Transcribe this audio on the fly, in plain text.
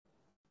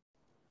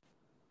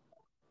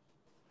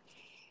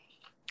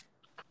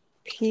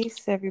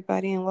Peace,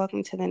 everybody, and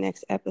welcome to the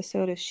next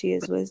episode of She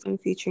Is Wisdom,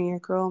 featuring your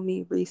girl,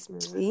 me, Reese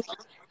Marie.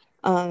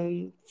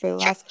 For the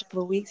last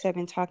couple of weeks, I've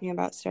been talking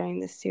about starting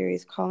this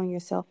series, calling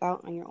yourself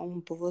out on your own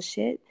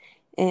bullshit.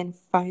 And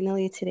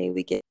finally, today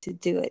we get to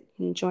do it.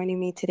 And joining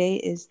me today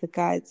is the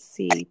God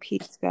C.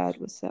 Peace, God.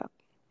 What's up?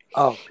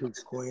 Oh,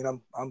 peace, Queen.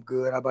 I'm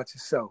good. How about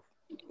yourself?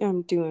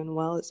 I'm doing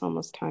well. It's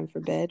almost time for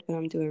bed, but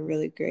I'm doing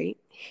really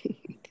great.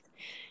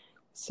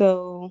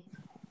 So,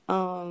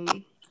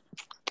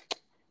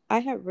 I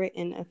have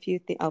written a few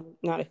things,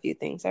 not a few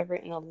things. I've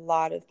written a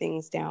lot of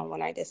things down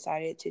when I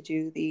decided to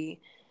do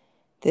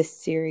this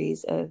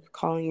series of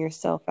calling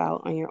yourself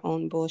out on your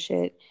own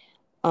bullshit.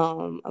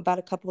 About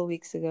a couple of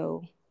weeks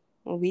ago,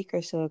 a week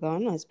or so ago, I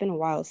don't know, it's been a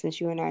while since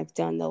you and I have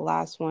done the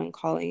last one,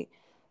 calling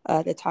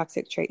the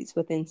toxic traits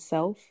within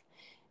self.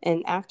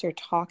 And after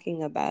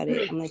talking about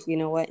it, I'm like, you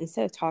know what?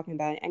 Instead of talking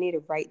about it, I need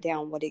to write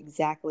down what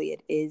exactly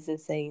it is,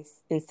 and saying,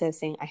 instead of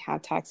saying I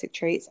have toxic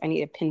traits, I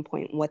need to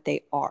pinpoint what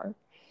they are.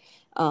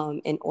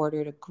 In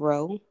order to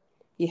grow,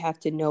 you have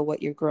to know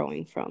what you're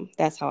growing from.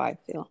 That's how I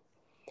feel.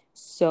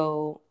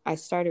 So I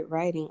started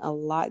writing a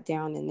lot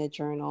down in the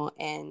journal,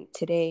 and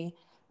today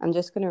I'm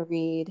just going to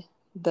read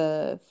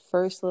the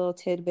first little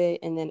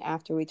tidbit, and then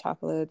after we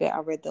talk a little bit,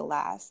 I'll read the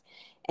last.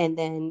 And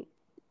then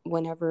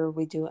whenever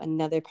we do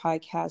another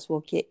podcast,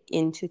 we'll get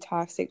into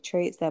toxic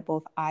traits that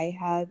both I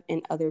have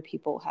and other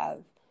people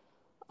have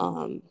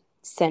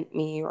sent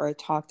me or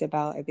talked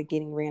about. I've been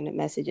getting random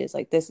messages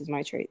like, this is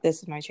my trait,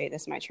 this is my trait,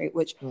 this is my trait,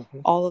 which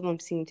all of them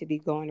seem to be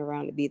going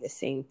around to be the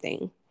same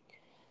thing.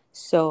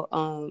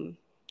 So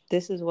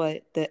this is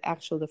what the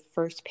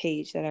first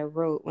page that I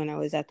wrote when I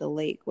was at the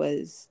lake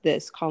was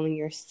this: calling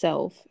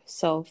yourself,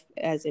 self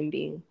as in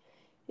being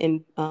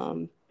in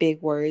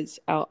big words,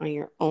 out on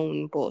your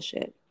own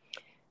bullshit.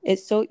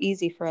 It's so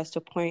easy for us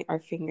to point our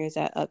fingers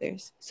at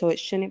others, so it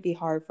shouldn't be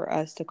hard for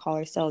us to call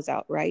ourselves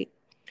out, right?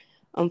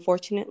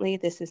 Unfortunately,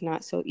 this is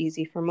not so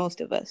easy for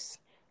most of us.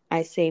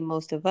 I say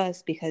most of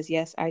us because,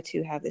 yes, I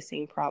too have the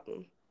same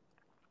problem.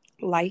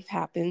 Life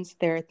happens.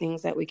 There are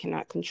things that we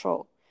cannot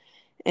control.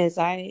 As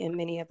I and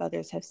many of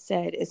others have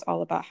said, it's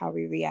all about how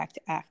we react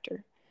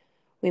after.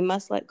 We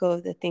must let go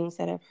of the things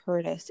that have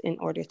hurt us in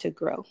order to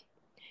grow.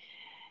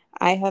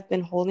 I have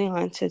been holding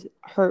on to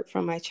hurt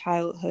from my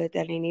childhood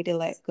that I need to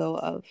let go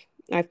of.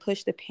 I've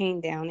pushed the pain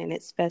down and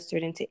it's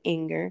festered into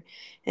anger.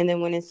 And then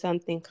when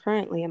something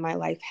currently in my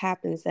life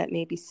happens that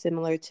may be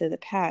similar to the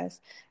past,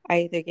 I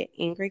either get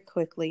angry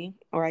quickly,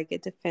 or I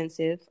get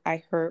defensive,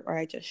 I hurt, or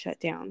I just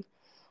shut down.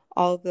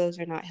 All of those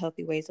are not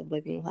healthy ways of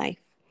living life.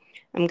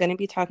 I'm going to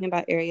be talking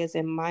about areas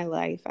in my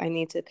life I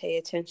need to pay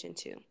attention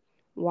to.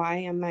 Why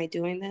am I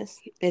doing this?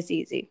 It's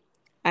easy.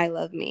 I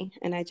love me,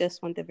 and I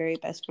just want the very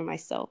best for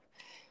myself.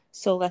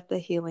 So let the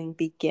healing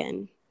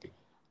begin.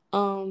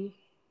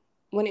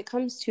 When it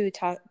comes to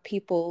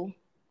people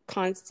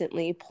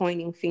constantly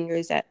pointing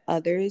fingers at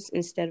others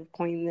instead of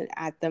pointing it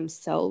at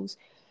themselves,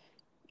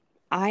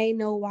 I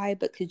know why,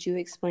 but could you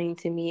explain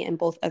to me and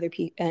both other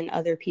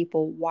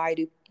people why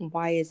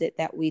is it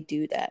that we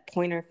do that?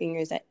 Point our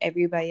fingers at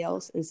everybody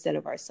else instead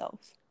of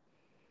ourselves.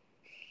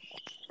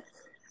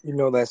 You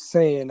know that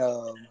saying,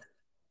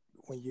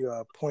 when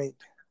you point,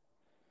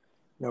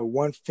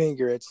 one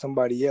finger at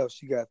somebody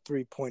else, you got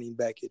three pointing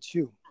back at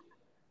you.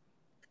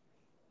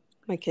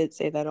 My kids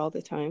say that all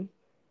the time.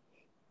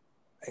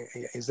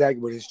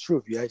 Exactly, but it's true.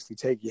 If you actually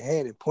take your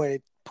hand and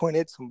point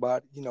at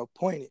somebody,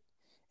 point it.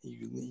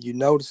 You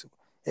notice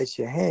at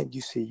your hand,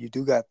 you see you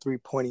do got three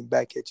pointing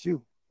back at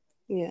you.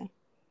 Yeah.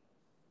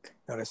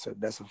 Now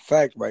that's a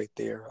fact right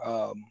there.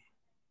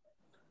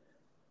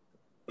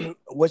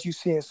 What you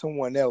see in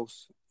someone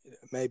else,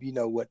 maybe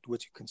what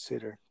you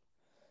consider,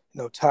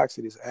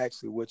 toxic, is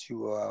actually what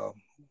you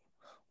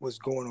what's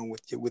going on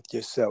with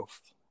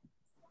yourself.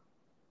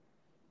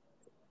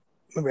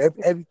 Remember,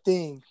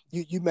 everything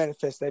you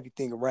manifest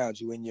everything around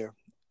you in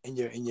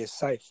your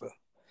cipher,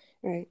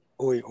 right,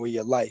 or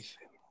your life.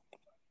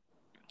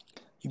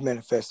 You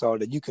manifest all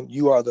that.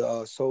 You are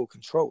the sole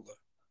controller,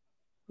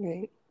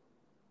 right,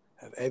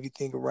 of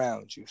everything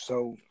around you.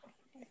 So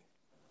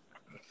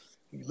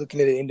you're looking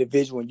at an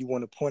individual and you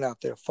want to point out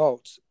their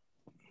faults.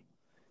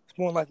 It's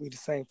more likely the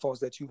same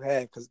faults that you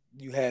have, because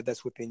you have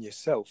that's within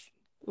yourself.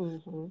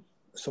 mm-hmm.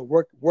 So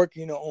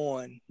working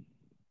on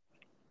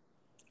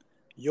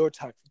your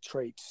toxic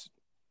traits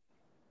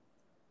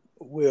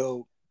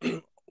will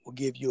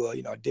give you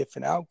a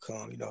different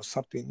outcome.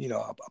 Something,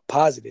 a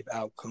positive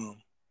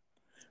outcome,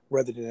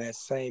 rather than that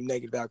same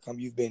negative outcome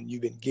you've been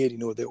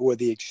getting, or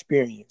the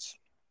experience.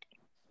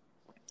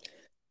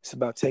 It's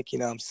about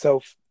taking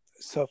self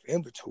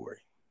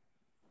inventory.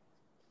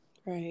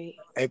 Right.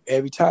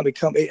 Every time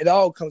it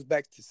all comes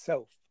back to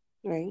self.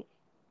 Right.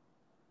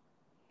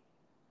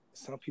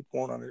 Some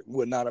people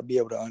would not be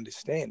able to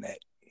understand that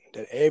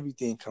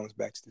everything comes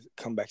back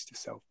to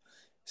self.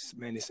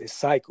 Man, it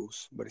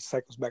cycles, but it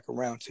cycles back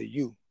around to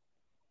you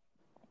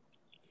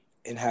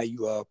and how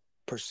you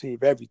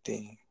perceive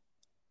everything.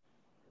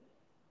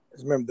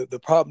 Remember, the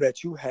problem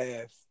that you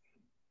have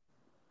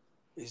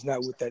is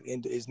not with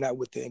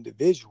the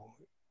individual.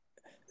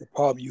 The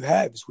problem you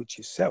have is with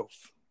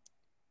yourself,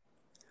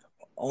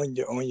 on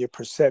your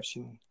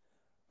perception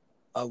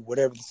of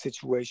whatever the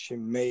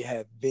situation may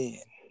have been,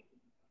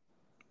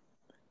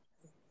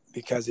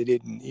 because it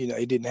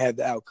didn't have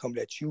the outcome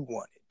that you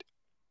wanted.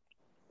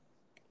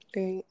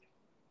 Right.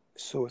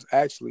 So it's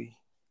actually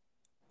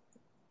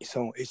it's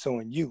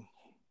on you.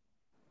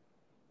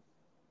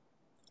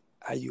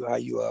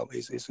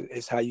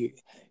 It's how you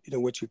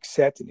what you're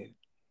accepting it.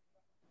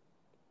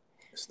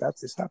 It's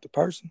not the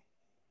person.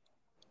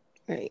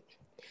 Right.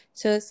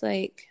 So it's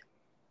like,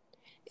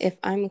 if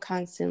I'm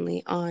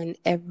constantly on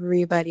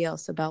everybody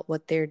else about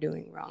what they're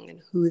doing wrong and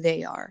who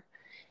they are,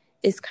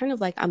 it's kind of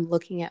like I'm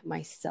looking at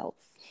myself.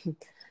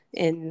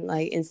 And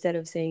like, instead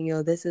of saying,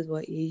 this is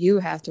what you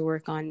have to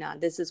work on now,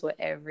 this is what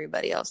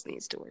everybody else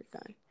needs to work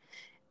on.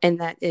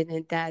 And that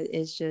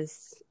is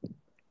just,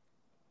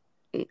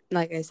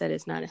 like I said,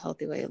 it's not a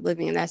healthy way of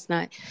living. And that's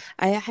not,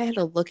 I had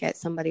to look at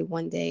somebody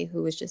one day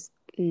who was just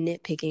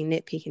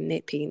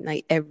nitpicking,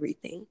 like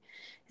everything.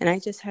 And I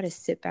just had to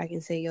sit back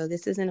and say,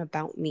 this isn't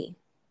about me.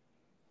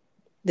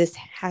 This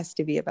has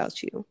to be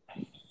about you.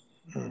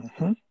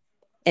 Mm-hmm.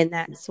 And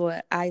that's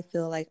what I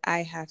feel like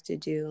I have to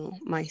do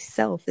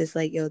myself, is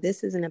like,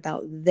 this isn't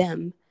about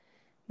them.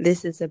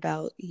 This is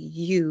about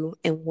you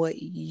and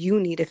what you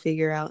need to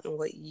figure out and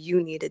what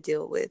you need to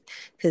deal with.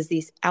 Because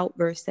these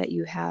outbursts that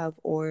you have,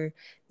 or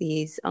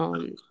these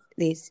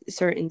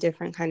certain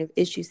different kind of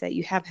issues that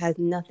you have, has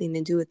nothing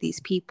to do with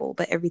these people,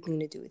 but everything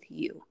to do with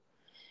you.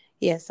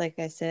 Yes, like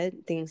I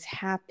said, things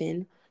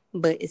happen,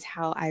 but it's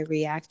how I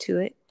react to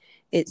it.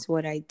 It's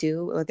what I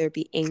do, whether it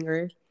be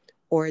anger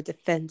or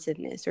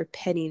defensiveness or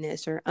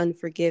pettiness or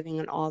unforgiving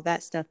and all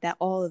that stuff. That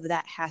all of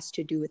that has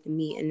to do with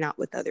me and not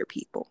with other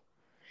people.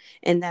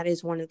 And that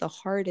is one of the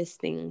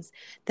hardest things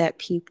that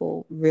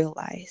people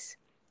realize,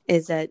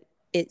 is that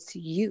it's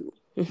you.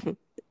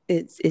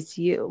 It's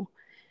you.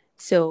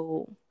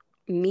 So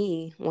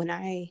me, when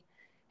I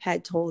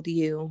had told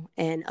you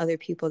and other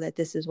people that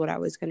this is what I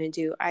was going to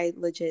do, I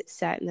legit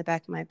sat in the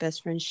back of my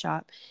best friend's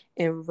shop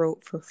and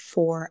wrote for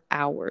 4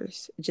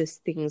 hours,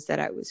 just things that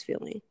I was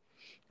feeling.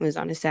 It was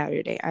on a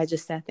Saturday. I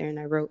just sat there and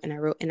I wrote and I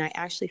wrote, and I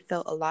actually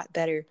felt a lot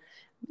better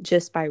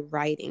just by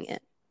writing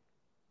it.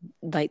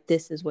 Like,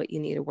 this is what you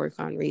need to work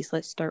on, Reese.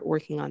 Let's start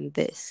working on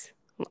this.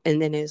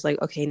 And then it was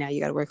like, okay, now you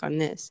got to work on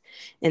this.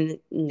 And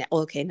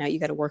okay, now you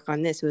got to work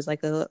on this. It was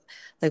like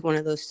one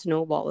of those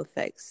snowball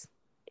effects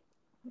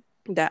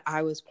that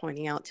I was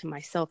pointing out to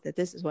myself, that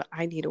this is what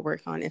I need to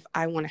work on if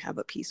I want to have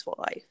a peaceful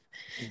life.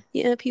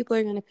 Yeah, people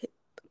are going to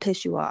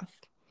piss you off.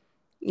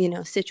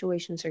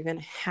 Situations are going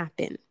to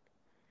happen.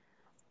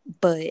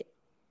 But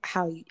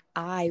how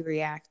I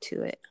react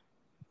to it,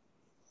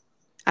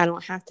 I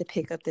don't have to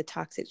pick up the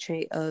toxic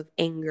trait of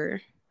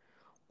anger,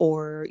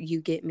 or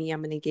you get me,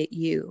 I'm going to get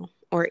you,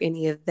 or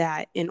any of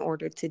that in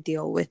order to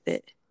deal with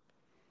it.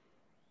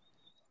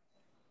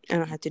 I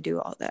don't have to do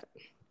all that.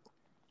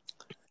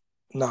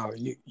 No,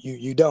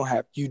 you don't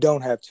have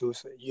to.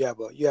 You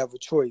have a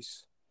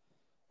choice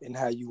in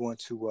how you want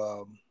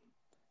to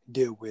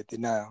deal with it.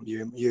 Now,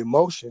 your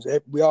emotions.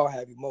 We all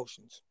have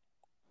emotions.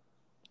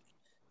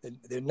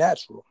 They're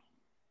natural.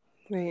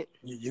 Right.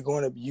 You're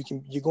going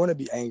to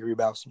be angry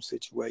about some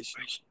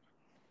situations.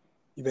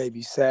 You may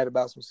be sad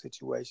about some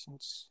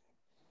situations.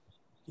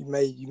 You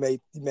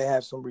may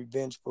have some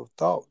revengeful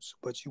thoughts,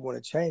 but you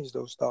want to change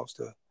those thoughts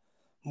to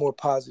more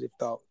positive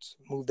thoughts.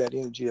 Move that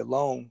energy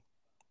along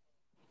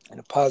in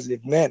a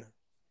positive manner.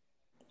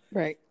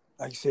 Right.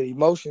 Like I said,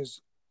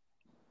 emotions.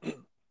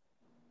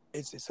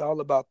 It's all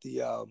about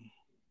the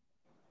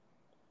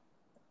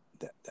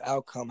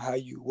outcome. How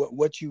you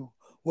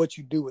what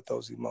you do with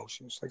those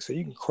emotions. Like, so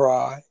you can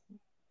cry.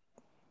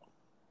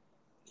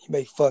 You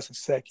may fuss a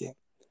second.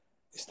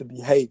 It's the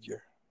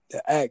behavior,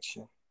 the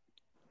action.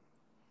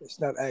 It's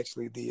not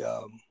actually the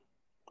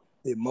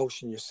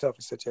emotion yourself,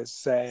 such as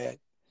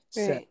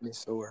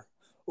sadness,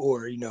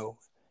 or you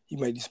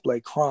may display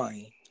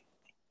crying.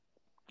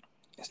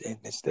 And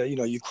instead,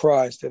 you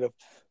cry instead of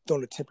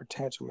throwing a temper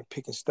tantrum and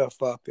picking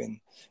stuff up and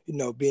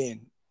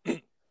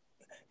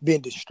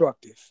being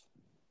destructive.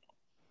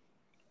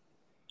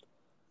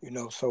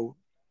 So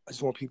I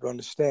just want people to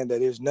understand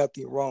that there's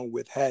nothing wrong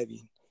with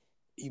having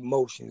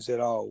emotions at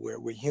all.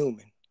 We're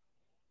human.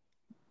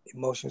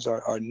 Emotions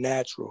are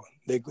natural.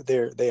 They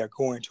are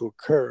going to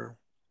occur.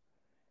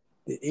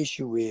 The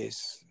issue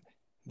is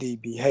the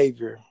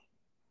behavior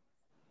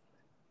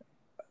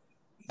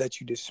that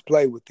you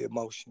display with the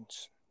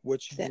emotions.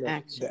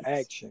 The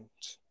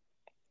actions.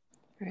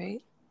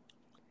 Right.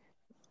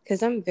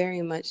 Because I'm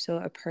very much so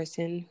a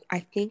person, I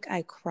think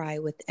I cry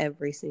with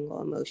every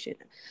single emotion.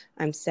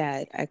 I'm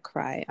sad, I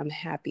cry. I'm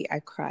happy, I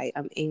cry.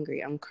 I'm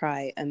angry, I'm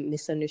cry. I'm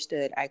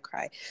misunderstood, I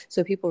cry.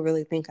 So people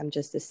really think I'm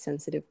just a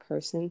sensitive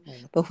person.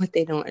 Mm-hmm. But what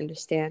they don't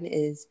understand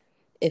is,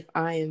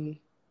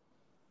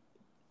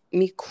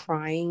 me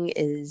crying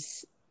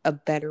is a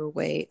better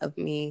way of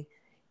me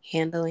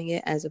handling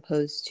it, as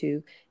opposed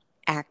to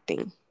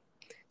acting.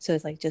 So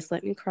it's like, just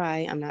let me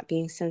cry. I'm not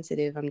being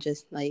sensitive. I'm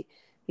just like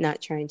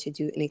not trying to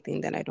do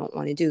anything that I don't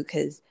want to do,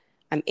 because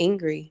I'm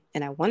angry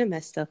and I want to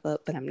mess stuff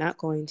up, but I'm not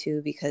going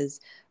to because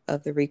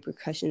of the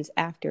repercussions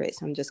after it.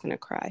 So I'm just going to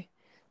cry.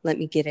 Let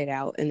me get it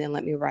out, and then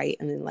let me write,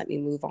 and then let me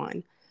move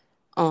on.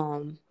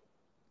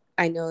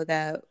 I know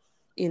that,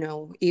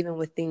 even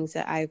with things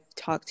that I've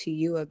talked to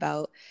you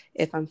about,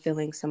 if I'm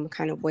feeling some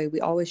kind of way,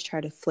 we always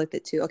try to flip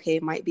it to, okay,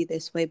 it might be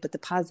this way, but the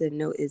positive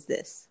note is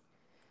this.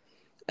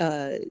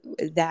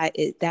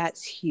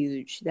 That's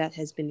huge. That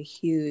has been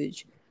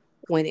huge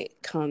when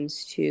it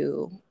comes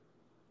to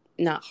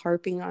not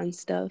harping on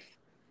stuff,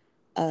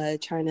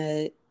 trying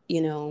to,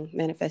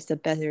 manifest a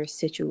better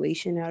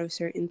situation out of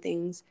certain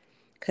things,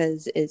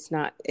 because it's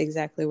not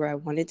exactly where I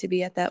wanted to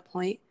be at that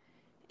point.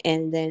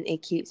 And then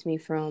it keeps me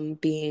from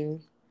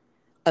being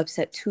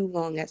upset too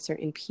long at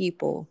certain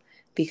people,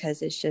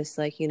 because it's just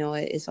like,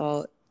 it's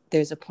all,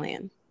 there's a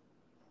plan.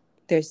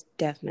 There's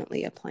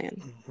definitely a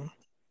plan. Mm-hmm.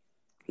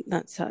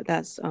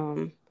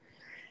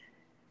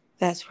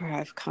 That's where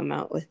I've come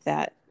out with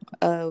that.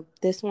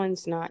 This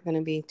one's not going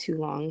to be too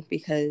long,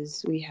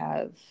 because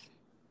we're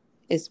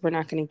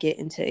not going to get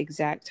into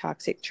exact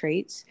toxic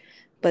traits,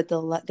 but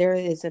there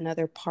is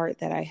another part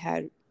that I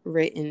had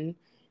written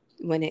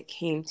when it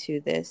came to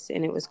this,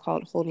 and it was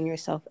called holding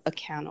yourself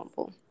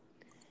accountable.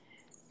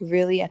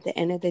 Really, at the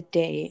end of the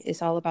day,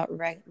 it's all about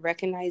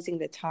recognizing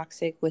the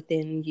toxic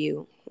within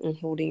you and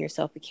holding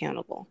yourself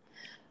accountable.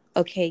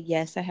 Okay,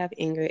 yes, I have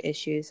anger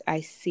issues.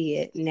 I see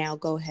it. Now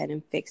go ahead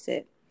and fix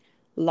it.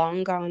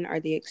 Long gone are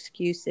the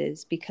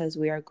excuses because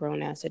we are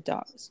grown as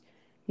adults.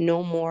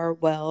 No more,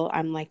 well,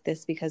 I'm like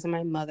this because of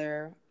my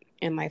mother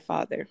and my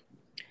father.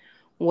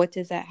 What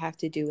does that have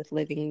to do with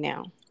living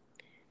now?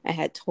 I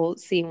had told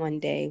C one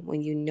day,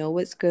 when you know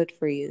what's good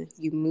for you,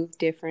 you move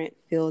different,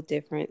 feel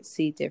different,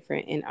 see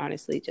different, and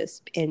honestly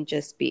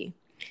just be.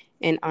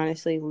 And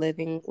honestly,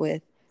 living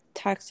with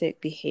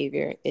toxic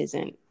behavior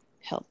isn't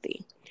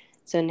healthy.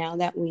 So now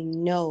that we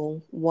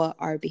know what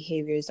our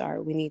behaviors are,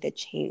 we need to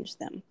change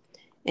them.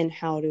 And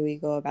how do we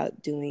go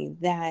about doing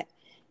that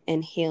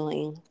and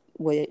healing,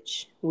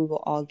 which we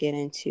will all get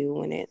into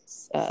when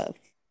it's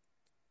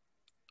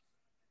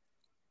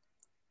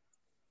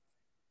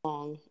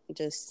long.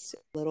 Just a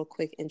little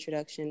quick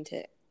introduction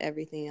to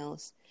everything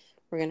else.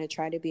 We're going to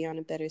try to be on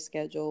a better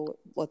schedule.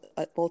 With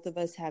both of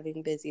us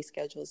having busy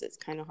schedules, it's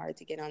kind of hard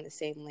to get on the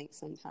same link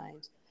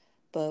sometimes,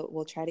 but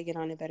we'll try to get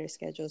on a better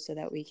schedule so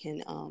that we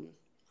can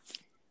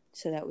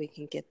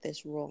get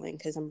this rolling,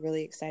 because I'm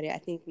really excited. I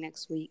think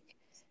next week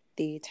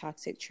the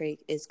toxic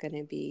trait is going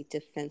to be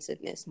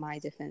defensiveness, my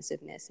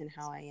defensiveness, and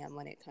how I am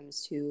when it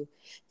comes to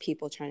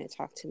people trying to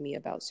talk to me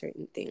about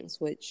certain things,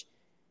 which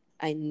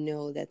I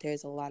know that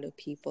there's a lot of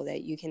people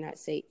that you cannot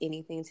say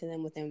anything to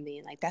them with them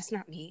being like, that's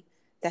not me.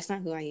 That's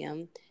not who I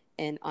am.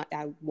 And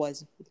I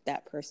was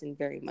that person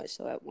very much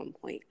so at one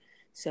point.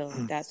 So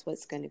that's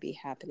what's going to be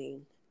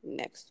happening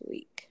next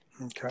week.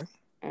 Okay.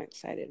 I'm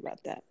excited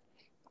about that.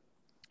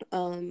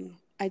 I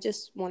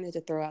just wanted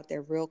to throw out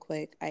there real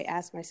quick. I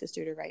asked my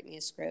sister to write me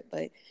a script,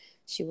 but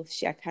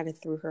I kind of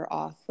threw her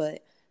off.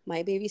 But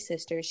my baby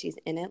sister, she's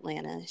in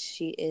Atlanta.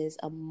 She is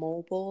a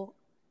mobile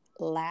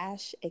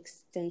lash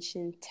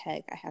extension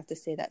tech. I have to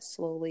say that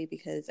slowly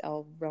because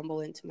I'll rumble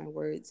into my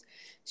words.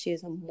 She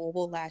is a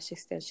mobile lash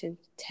extension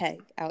tech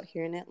out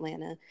here in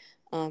Atlanta.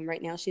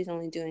 Right now, she's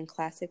only doing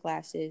classic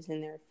lashes,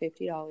 and they're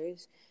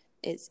 $50.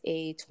 It's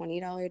a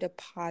 $20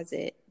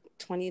 deposit.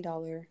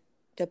 $20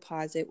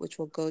 deposit, which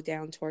will go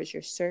down towards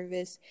your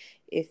service.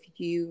 If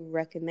you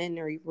recommend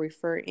or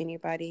refer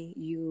anybody,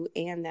 you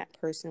and that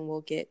person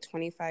will get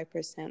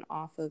 25%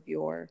 off of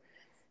your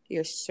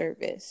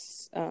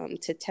service.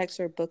 To text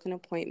or book an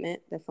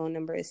appointment, the phone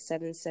number is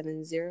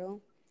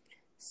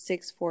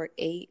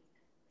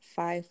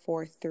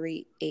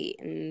 770-648-5438.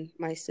 And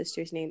my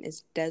sister's name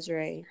is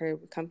Desiree. Her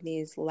company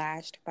is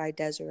Lashed by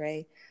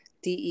Desiree,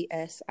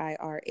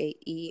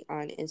 DESIRAE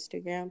on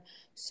Instagram.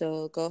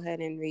 So go ahead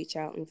and reach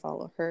out and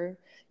follow her.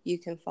 You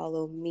can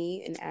follow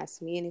me and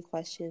ask me any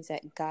questions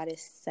at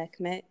Goddess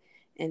Sekhmet,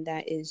 and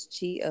that is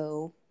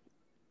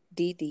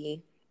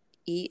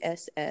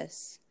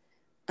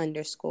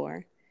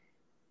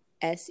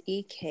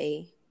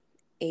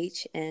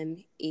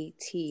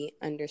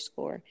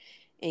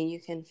And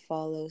you can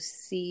follow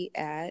C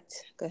at,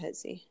 go ahead,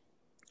 C.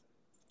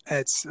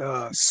 At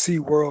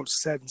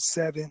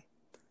SeaWorld77,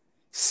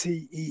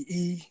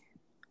 CEE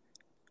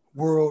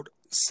World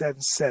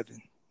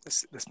 77.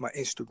 That's my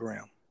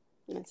Instagram.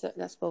 That's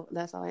all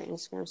our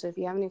Instagram. So if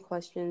you have any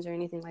questions or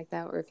anything like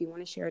that, or if you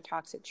want to share a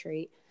toxic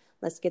trait,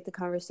 let's get the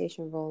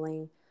conversation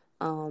rolling.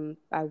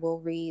 I will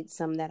read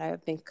some that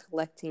I've been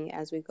collecting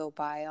as we go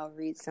by. I'll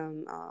read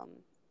some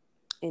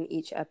in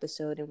each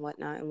episode and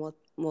whatnot, and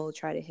we'll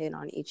try to hit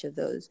on each of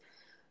those.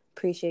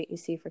 Appreciate you,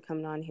 C, for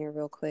coming on here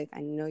real quick.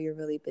 I know you're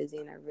really busy,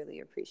 and I really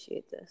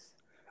appreciate this.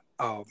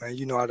 Oh man,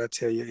 you know how I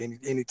tell you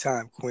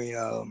anytime,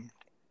 Queen.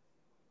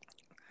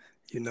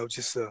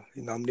 Just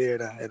I'm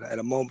there at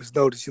a moment's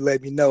notice. You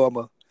let me know.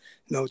 I'm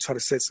try to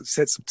set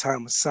some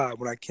time aside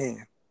when I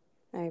can.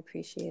 I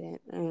appreciate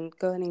it. And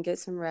go ahead and get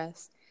some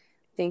rest.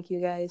 Thank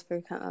you guys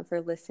for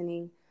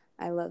listening.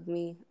 I love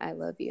me. I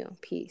love you.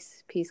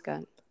 Peace. Peace,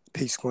 God.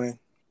 Peace, Quinn.